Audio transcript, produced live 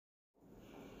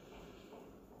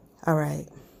All right.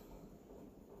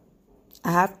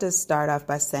 I have to start off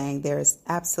by saying there is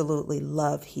absolutely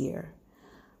love here.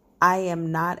 I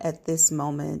am not at this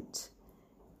moment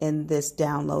in this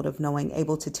download of knowing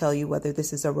able to tell you whether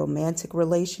this is a romantic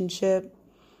relationship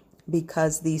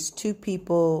because these two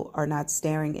people are not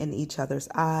staring in each other's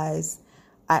eyes.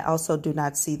 I also do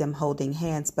not see them holding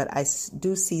hands, but I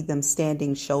do see them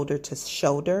standing shoulder to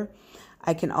shoulder.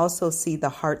 I can also see the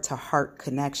heart to heart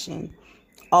connection.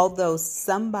 Although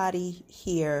somebody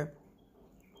here,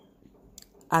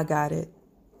 I got it.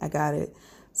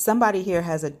 Somebody here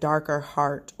has a darker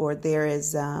heart, or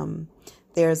there's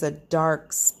a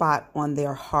dark spot on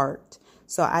their heart.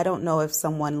 So I don't know if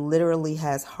someone literally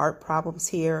has heart problems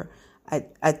here.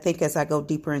 I think as I go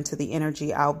deeper into the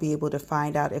energy, I'll be able to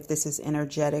find out if this is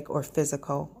energetic or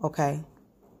physical. Okay.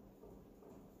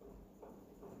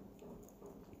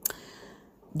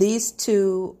 These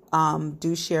two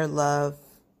do share love.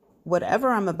 Whatever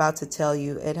I'm about to tell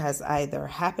you, it has either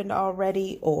happened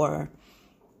already or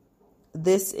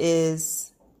this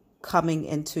is coming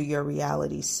into your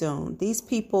reality soon. These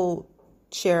people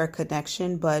share a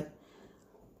connection, but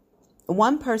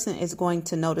one person is going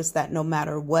to notice that no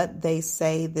matter what they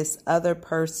say, this other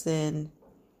person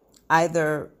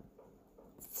either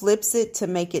flips it to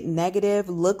make it negative,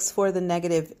 looks for the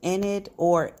negative in it,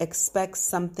 or expects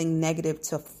something negative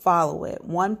to follow it.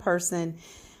 One person,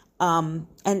 and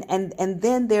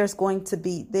then there's going to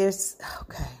be,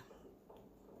 okay,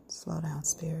 slow down,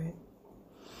 spirit.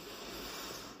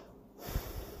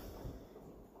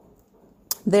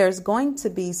 There's going to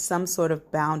be some sort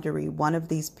of boundary one of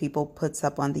these people puts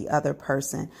up on the other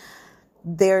person.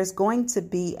 There's going to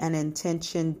be an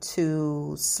intention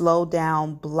to slow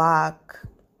down, block,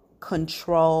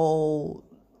 control,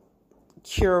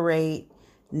 curate,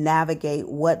 navigate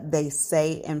what they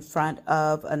say in front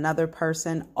of another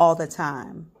person all the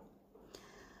time.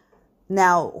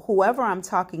 Now, whoever I'm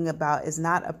talking about is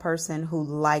not a person who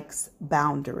likes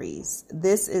boundaries.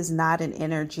 This is not an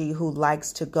energy who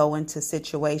likes to go into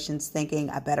situations thinking,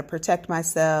 I better protect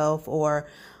myself, or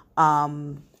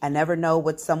I never know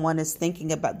what someone is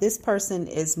thinking about. This person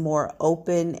is more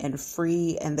open and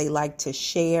free, and they like to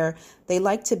share. They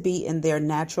like to be in their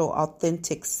natural,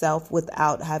 authentic self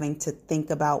without having to think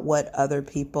about what other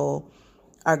people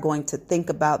are going to think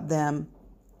about them.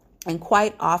 And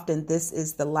quite often, this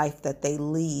is the life that they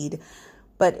lead,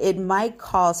 but it might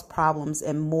cause problems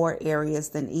in more areas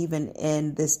than even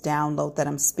in this download that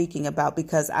I'm speaking about,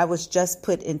 because I was just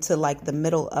put into like the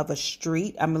middle of a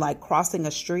street. I'm like crossing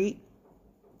a street,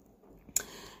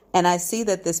 and I see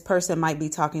that this person might be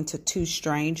talking to two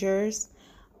strangers,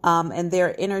 and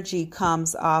their energy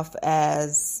comes off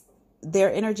as,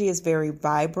 their energy is very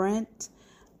vibrant,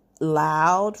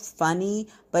 loud, funny,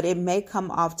 but it may come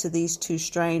off to these two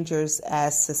strangers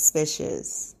as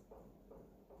suspicious.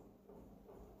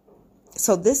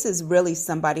 So this is really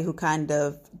somebody who kind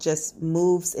of just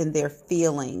moves in their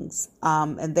feelings,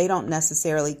 and they don't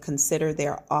necessarily consider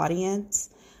their audience.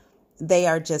 They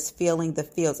are just feeling the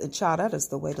feels. And child, that is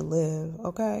the way to live,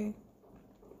 okay?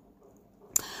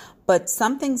 But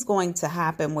something's going to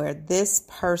happen where this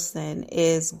person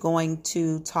is going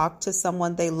to talk to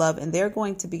someone they love, and they're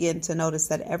going to begin to notice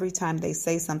that every time they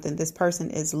say something, this person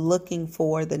is looking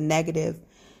for the negative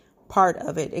part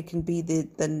of it. It can be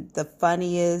the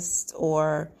funniest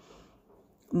or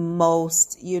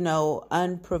most,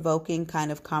 unprovoking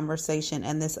kind of conversation,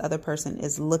 and this other person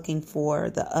is looking for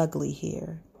the ugly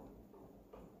here.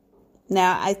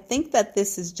 Now, I think that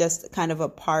this is just kind of a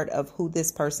part of who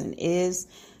this person is.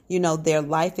 Their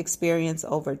life experience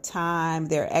over time,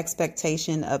 their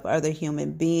expectation of other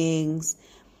human beings.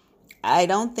 I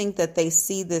don't think that they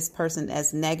see this person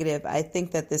as negative. I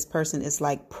think that this person is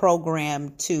like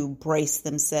programmed to brace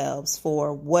themselves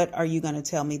for, what are you going to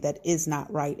tell me that is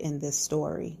not right in this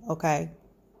story? Okay.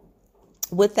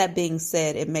 With that being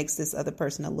said, it makes this other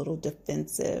person a little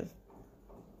defensive.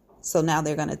 So now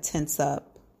they're going to tense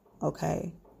up.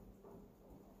 Okay.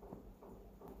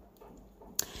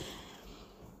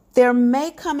 There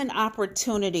may come an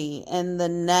opportunity in the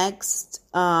next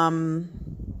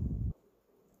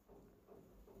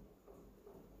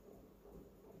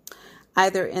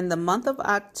either in the month of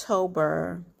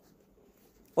October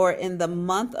or in the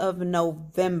month of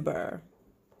November,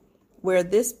 where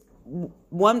this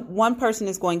one person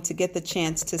is going to get the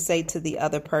chance to say to the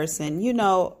other person,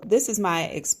 this is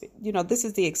this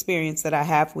is the experience that I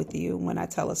have with you when I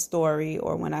tell a story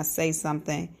or when I say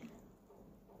something.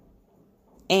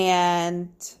 And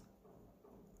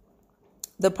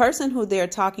the person who they're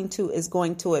talking to is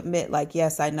going to admit, like,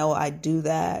 yes, I know I do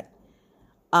that.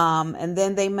 And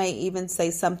then they may even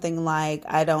say something like,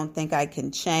 I don't think I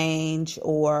can change,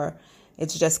 or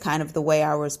it's just kind of the way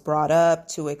I was brought up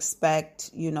to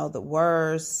expect, the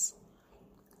worst,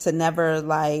 to never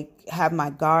like have my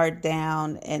guard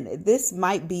down. And this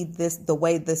might be the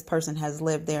way this person has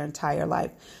lived their entire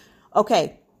life.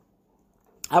 Okay.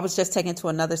 I was just taken to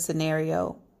another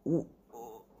scenario.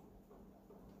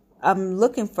 I'm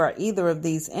looking for either of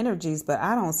these energies, but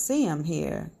I don't see them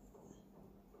here.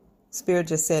 Spirit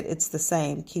just said it's the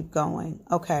same. Keep going.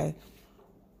 Okay.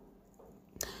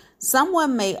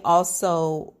 Someone may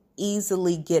also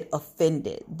easily get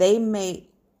offended. They may.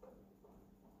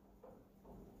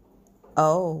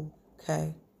 Oh,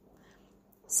 okay.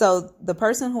 So the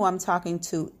person who I'm talking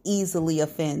to easily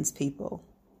offends people.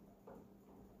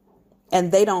 And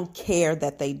they don't care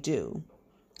that they do.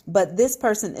 But this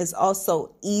person is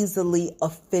also easily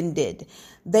offended.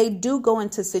 They do go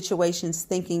into situations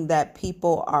thinking that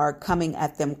people are coming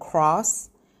at them cross,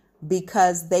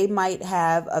 because they might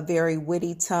have a very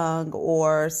witty tongue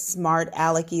or smart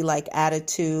alecky like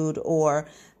attitude, or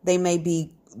they may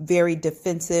be very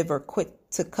defensive or quick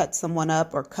to cut someone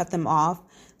up or cut them off.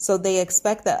 So they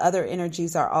expect that other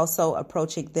energies are also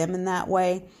approaching them in that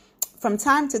way. From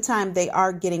time to time, they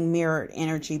are getting mirrored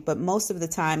energy, but most of the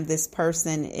time, this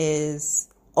person is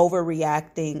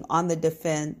overreacting, on the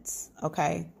defense.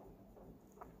 Okay.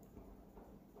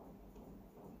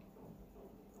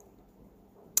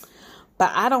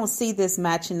 But I don't see this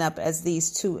matching up as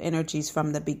these two energies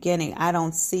from the beginning. I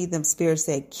don't see them. Spirit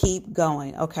said, keep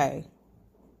going. Okay.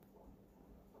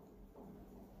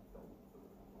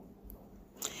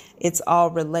 It's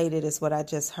all related is what I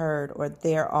just heard, or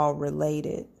they're all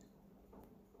related.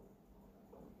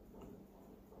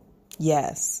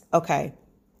 Yes. Okay.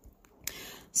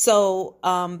 So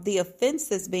the offense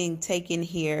that's being taken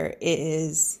here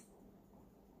is,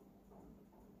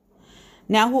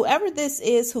 now whoever this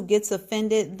is who gets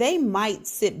offended, they might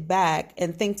sit back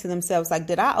and think to themselves, like,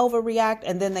 did I overreact?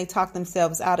 And then they talk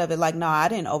themselves out of it like, no, I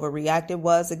didn't overreact. It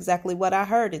was exactly what I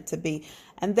heard it to be.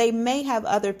 And they may have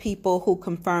other people who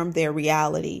confirm their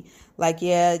reality. Like,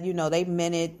 yeah, they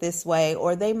meant it this way.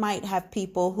 Or they might have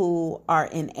people who are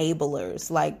enablers,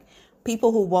 like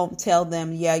people who won't tell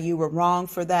them, yeah, you were wrong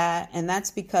for that. And that's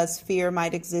because fear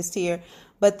might exist here.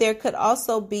 But there could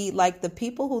also be like the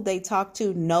people who they talk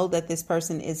to know that this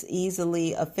person is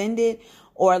easily offended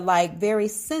or like very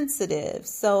sensitive.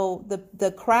 So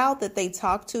the crowd that they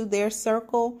talk to, their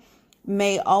circle,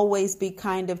 may always be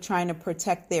kind of trying to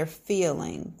protect their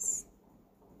feelings.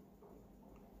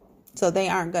 So they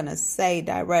aren't going to say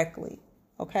directly.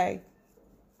 Okay.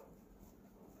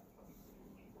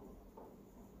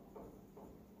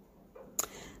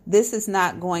 This is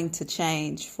not going to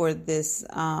change for this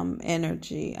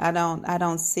energy. I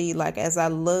don't see, like, as I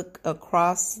look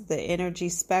across the energy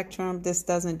spectrum, this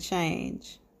doesn't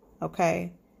change.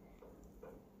 Okay.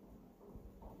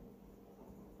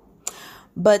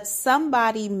 But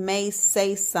somebody may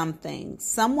say something.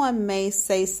 Someone may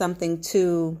say something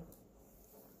to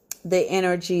the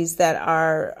energies that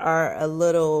are a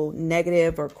little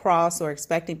negative or cross, or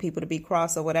expecting people to be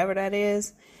cross, or whatever that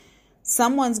is.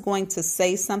 Someone's going to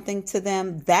say something to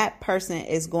them. That person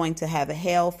is going to have a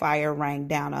hellfire rain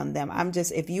down on them.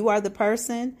 If you are the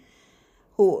person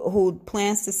who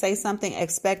plans to say something,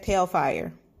 expect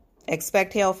hellfire.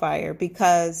 Expect hellfire,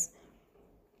 because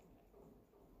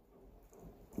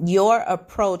your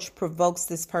approach provokes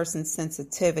this person's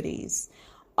sensitivities.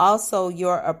 Also,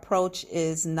 your approach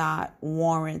is not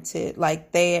warranted.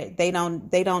 Like they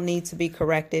don't need to be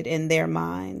corrected in their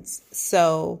minds.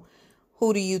 So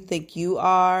who do you think you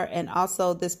are? And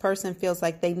also, this person feels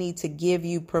like they need to give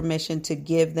you permission to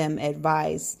give them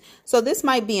advice. So this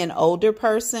might be an older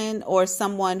person or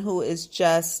someone who is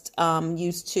just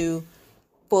used to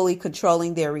fully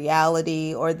controlling their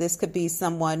reality. Or this could be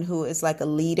someone who is like a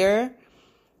leader.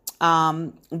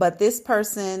 But this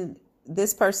person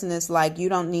is like, you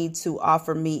don't need to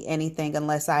offer me anything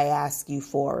unless I ask you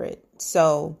for it.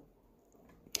 So,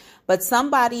 but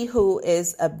somebody who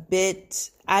is a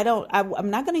bit, I'm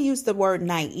not going to use the word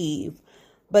naive,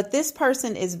 but this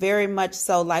person is very much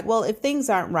so like, well, if things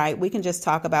aren't right, we can just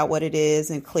talk about what it is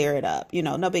and clear it up.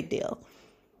 No big deal.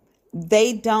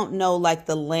 They don't know like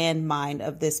the landmine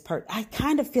of this person. I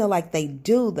kind of feel like they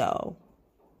do though,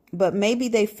 but maybe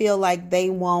they feel like they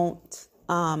won't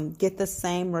get the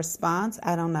same response.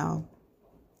 I don't know.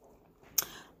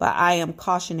 But I am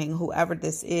cautioning whoever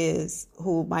this is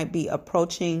who might be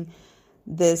approaching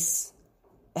this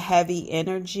heavy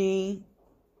energy.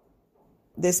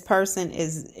 This person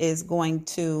is going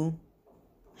to.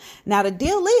 Now, the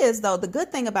deal is, though, the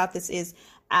good thing about this is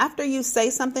after you say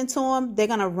something to them, they're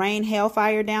going to rain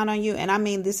hellfire down on you. And I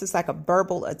mean, this is like a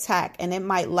verbal attack, and it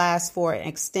might last for an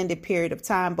extended period of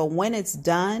time. But when it's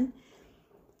done,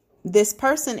 this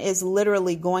person is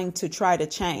literally going to try to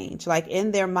change. Like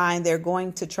in their mind, they're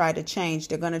going to try to change.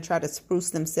 They're going to try to spruce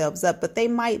themselves up, but they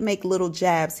might make little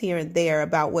jabs here and there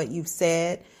about what you've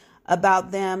said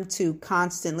about them to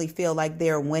constantly feel like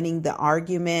they're winning the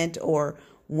argument or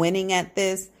winning at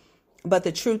this. But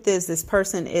the truth is, this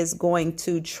person is going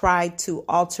to try to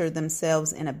alter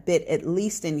themselves in a bit, at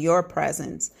least in your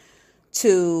presence,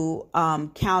 to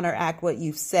counteract what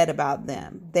you've said about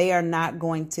them. They are not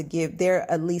going to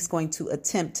they're at least going to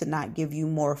attempt to not give you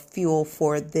more fuel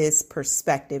for this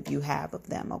perspective you have of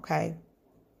them, okay?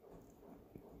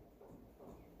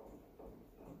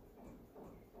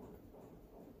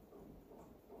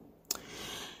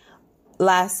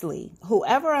 Lastly,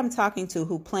 whoever I'm talking to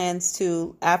who plans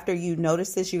to, after you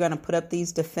notice this, you're going to put up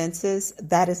these defenses,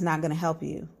 that is not going to help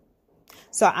you.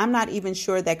 So I'm not even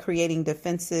sure that creating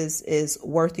defenses is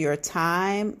worth your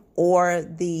time or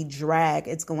the drag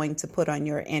it's going to put on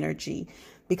your energy.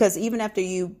 Because even after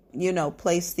you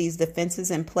place these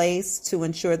defenses in place to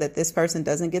ensure that this person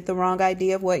doesn't get the wrong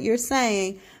idea of what you're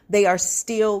saying, they are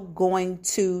still going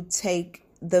to take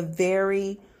the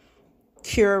very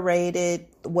curated,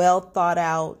 well thought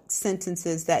out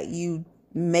sentences that you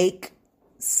make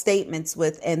statements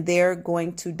with, and they're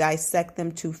going to dissect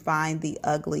them to find the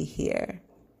ugly here.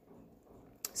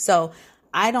 So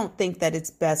I don't think that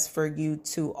it's best for you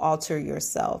to alter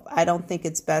yourself. I don't think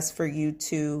it's best for you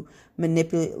to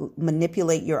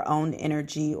manipulate your own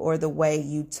energy or the way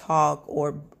you talk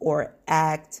or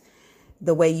act,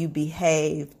 the way you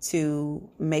behave to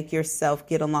make yourself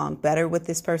get along better with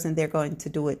this person. They're going to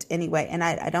do it anyway. And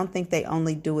I don't think they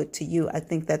only do it to you. I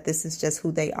think that this is just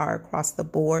who they are across the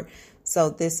board.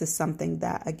 So this is something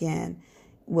that, again,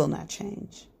 will not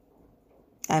change.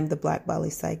 I'm the Black Bali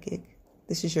Psychic.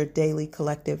 This is your daily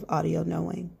collective audio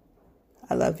knowing.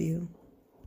 I love you.